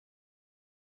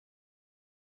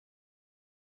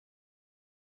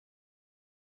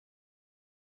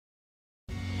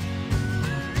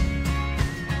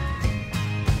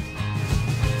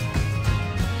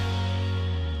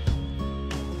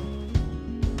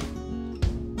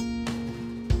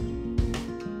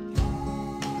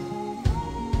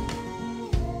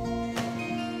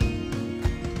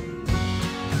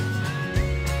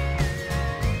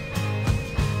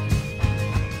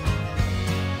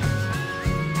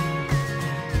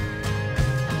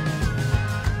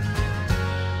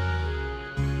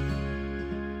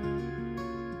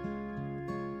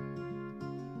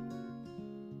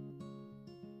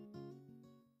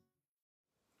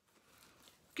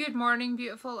Good morning,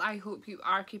 beautiful. I hope you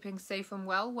are keeping safe and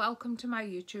well. Welcome to my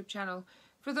YouTube channel.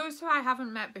 For those who I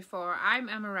haven't met before, I'm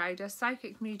Emma Ryder,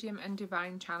 psychic medium and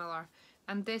divine channeler,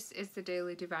 and this is the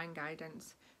Daily Divine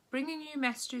Guidance, bringing you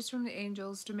messages from the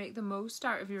angels to make the most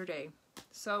out of your day.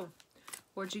 So,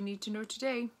 what do you need to know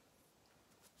today?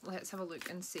 Let's have a look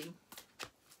and see.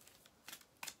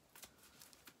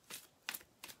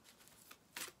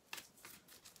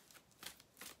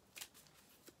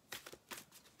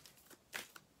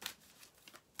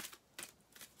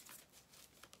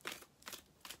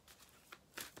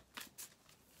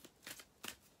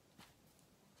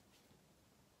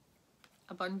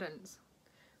 Abundance.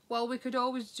 Well, we could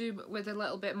always do with a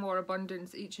little bit more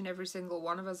abundance, each and every single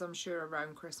one of us, I'm sure,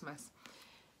 around Christmas.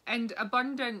 And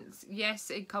abundance, yes,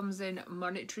 it comes in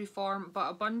monetary form, but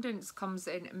abundance comes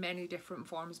in many different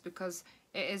forms because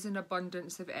it is an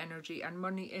abundance of energy, and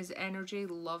money is energy,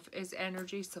 love is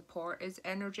energy, support is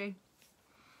energy.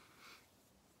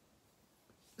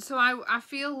 So I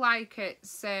feel like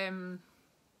it's to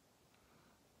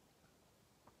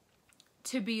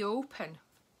be open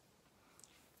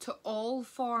to all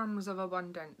forms of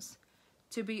abundance,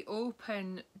 to be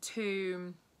open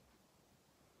to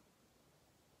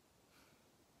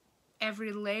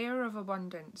every layer of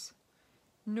abundance,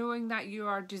 knowing that you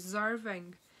are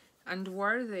deserving and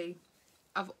worthy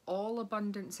of all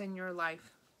abundance in your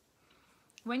life.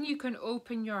 When you can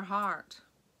open your heart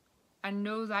and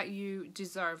know that you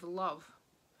deserve love,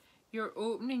 you're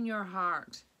opening your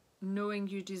heart knowing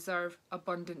you deserve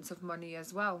abundance of money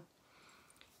as well.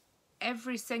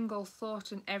 Every single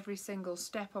thought and every single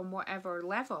step on whatever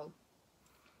level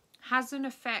has an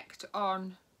effect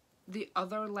on the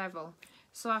other level.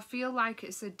 So I feel like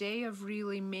it's a day of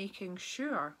really making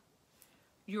sure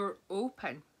you're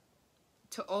open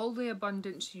to all the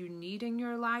abundance you need in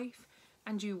your life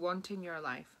and you want in your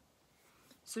life.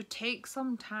 So take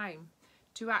some time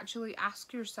to actually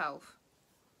ask yourself,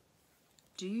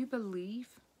 do you believe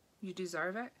you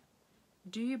deserve it?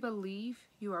 Do you believe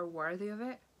you are worthy of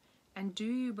it? And do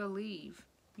you believe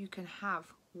you can have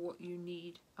what you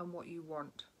need and what you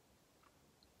want?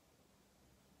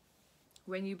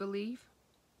 When you believe,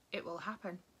 it will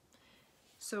happen.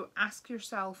 So ask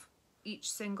yourself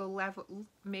each single level.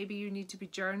 Maybe you need to be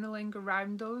journaling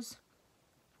around those.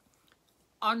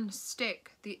 Unstick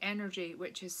the energy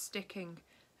which is sticking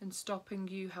and stopping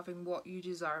you having what you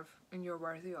deserve and you're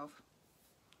worthy of.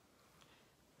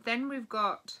 Then we've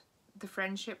got the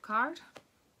friendship card.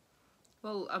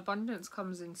 Well, abundance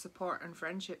comes in support and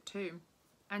friendship too,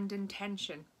 and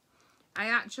intention. I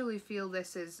actually feel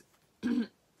this is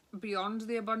beyond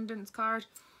the abundance card,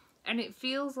 and it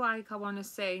feels like, I want to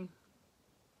say,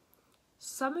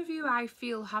 some of you I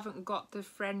feel haven't got the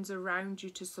friends around you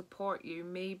to support you.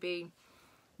 Maybe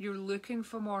you're looking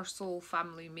for more soul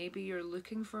family, maybe you're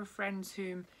looking for friends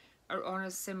who are on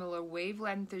a similar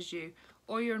wavelength as you,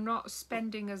 or you're not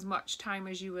spending as much time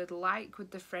as you would like with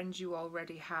the friends you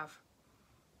already have.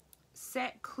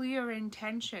 Set clear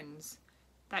intentions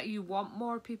that you want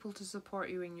more people to support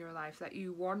you in your life, that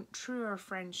you want truer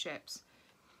friendships.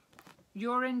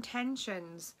 Your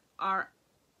intentions are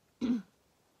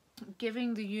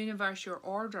giving the universe your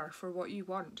order for what you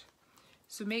want.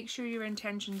 So make sure your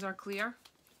intentions are clear,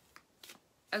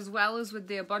 as well as with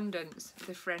the abundance,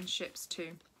 the friendships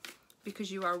too,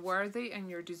 because you are worthy and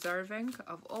you're deserving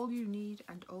of all you need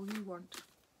and all you want.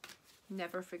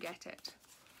 Never forget it.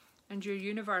 And your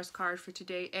universe card for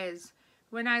today is,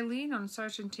 when I lean on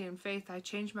certainty and faith, I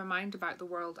change my mind about the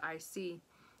world I see.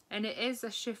 And it is a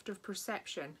shift of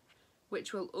perception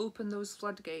which will open those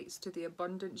floodgates to the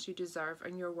abundance you deserve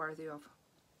and you're worthy of.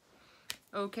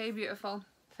 Okay, beautiful.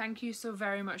 Thank you so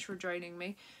very much for joining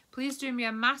me. Please do me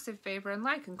a massive favour and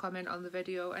like and comment on the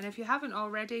video. And if you haven't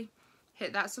already,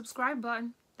 hit that subscribe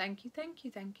button. Thank you, thank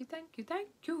you, thank you, thank you, thank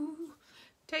you.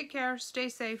 Take care, stay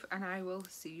safe, and I will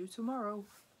see you tomorrow.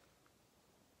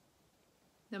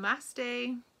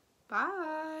 Namaste.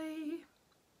 Bye.